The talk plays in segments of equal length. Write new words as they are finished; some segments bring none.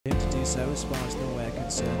so as far as Norway are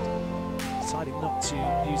concerned. Deciding not to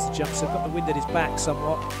use the jump, so got the wind at his back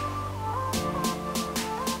somewhat.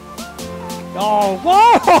 Oh,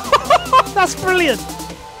 whoa! That's brilliant!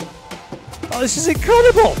 Oh, this is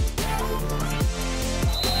incredible!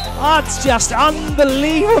 That's just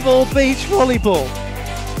unbelievable beach volleyball.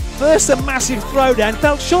 First a massive throwdown,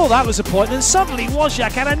 felt sure that was a point, and suddenly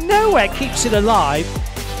Wozniak out of nowhere keeps it alive,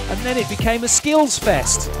 and then it became a skills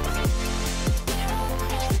fest.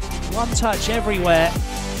 One touch everywhere,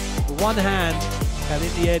 one hand, and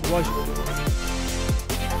in the end Wozniak.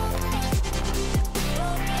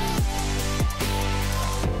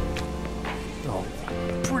 Oh,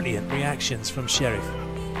 brilliant reactions from Sheriff.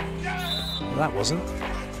 Well, that wasn't.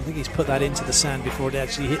 I think he's put that into the sand before it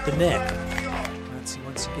actually hit the net. Nancy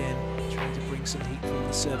once again trying to bring some heat from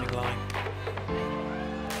the serving line.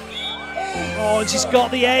 Oh, and she's got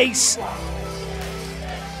the ace!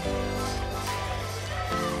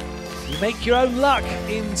 You make your own luck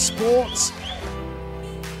in sports.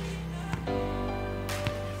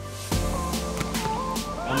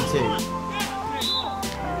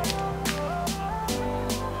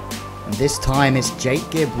 And this time it's Jake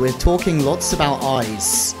Gibb. We're talking lots about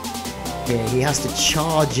eyes here. He has to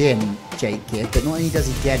charge in, Jake Gibb, but not only does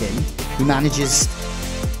he get in, he manages to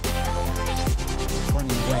run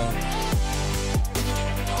away.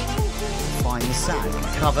 Find the sand,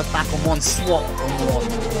 cover, back on one, swap on one.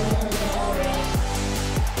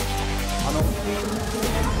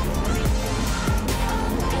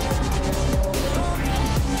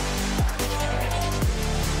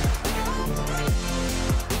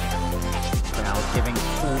 Giving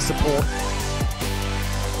full support.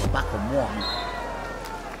 Back on one.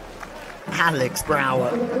 Alex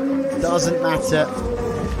Brower. Doesn't matter.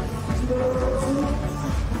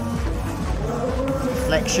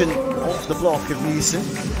 Deflection off the block of Newsom.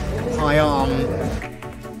 High arm.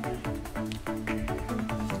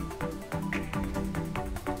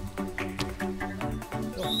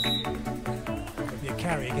 Maybe a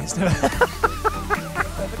carry against her.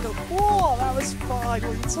 Whoa, that was fine. What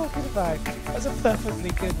are you talking about? That was a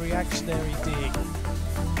perfectly good reactionary dig.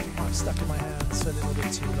 I'm stuck in my hands for a little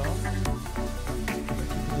bit too long.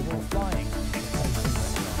 The ball flying.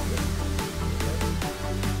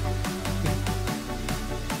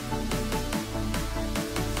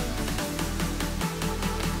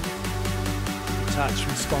 Good touch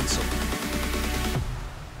from Sponsor.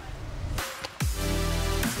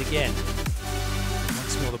 And again.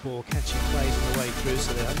 The ball catching plays on the way through,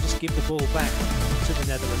 so they'll just give the ball back to the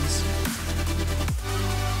Netherlands.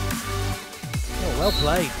 Oh, well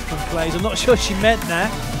played from Clays. I'm not sure she meant that.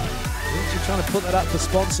 I think she's trying to put that up for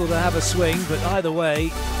Sponsor to have a swing, but either way,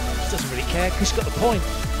 she doesn't really care because she's got the point.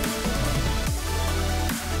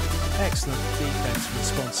 Excellent defense from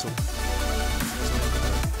Sponsor.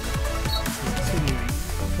 Continuing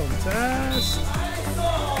contest.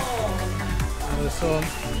 Anderson.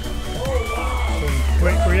 Some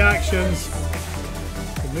quick reactions.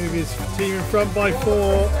 The move his team in front by 4,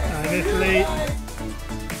 and Italy.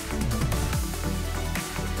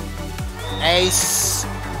 Ace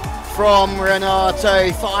from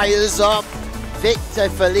Renato, fires up Victor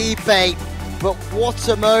Felipe, but what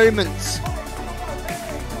a moment. This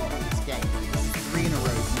game is 3 in a row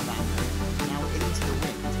from that. Now into the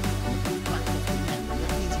wind. Back off the net. That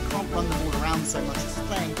means you can't run the ball around so much as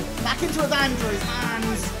playing. Back into Evandro's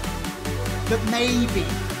hands. But maybe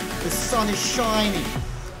the sun is shining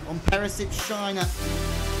on Perisic Shiner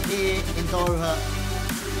here in Doha.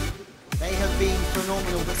 They have been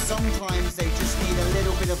phenomenal, but sometimes they just need a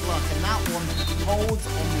little bit of luck, and that one holds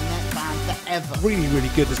on the net band forever. Really, really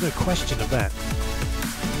good, there's no question of that.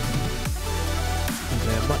 And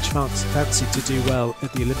they're much fancied to do well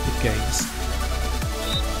at the Olympic Games.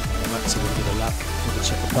 And that's a little bit of luck for the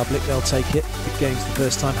Czech Republic, they'll take it. The Games the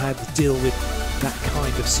first time had to deal with that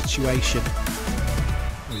kind of situation.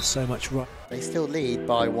 There's so much rock. They still lead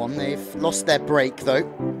by 1. They've lost their break though.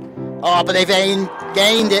 Oh, but they've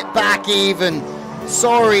gained it back even.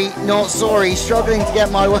 Sorry, not sorry. Struggling to get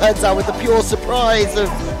my words out with the pure surprise of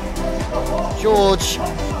George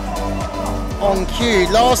on cue.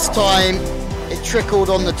 Last time it trickled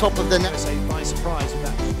on the top of the net. By surprise with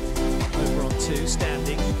that over on 2,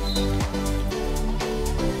 standing.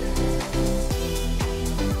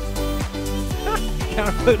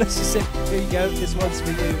 Carapula, she said, here you go, this one's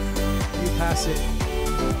for you. You pass it.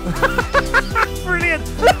 Brilliant!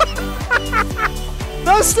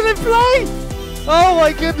 That's still in play! Oh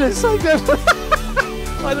my goodness, I don't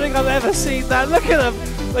think I've ever seen that. Look at them!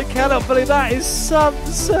 They cannot believe that is some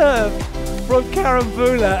serve from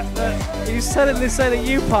Carapula. He's suddenly saying that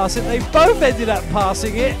you pass it. They both ended up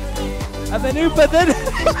passing it. And then Uber then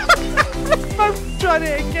both tried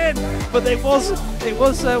it again, but it was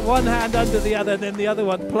one hand under the other, and then the other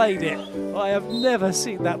one played it. I have never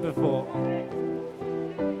seen that before.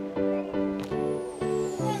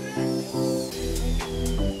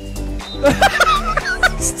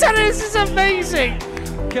 This is amazing.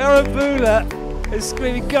 Karambula is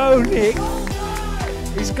screaming, "Go, Nick!"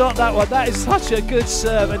 He's got that one. That is such a good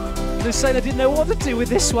serve. And Lucena didn't know what to do with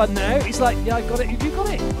this one now. He's like, "Yeah, I got it. Have you got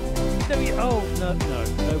it?" No, oh, no,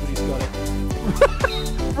 nobody's got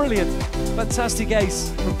it. Brilliant. Fantastic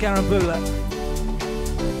ace from Karambula.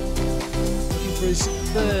 Looking for his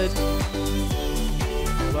third.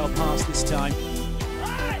 Well past this time.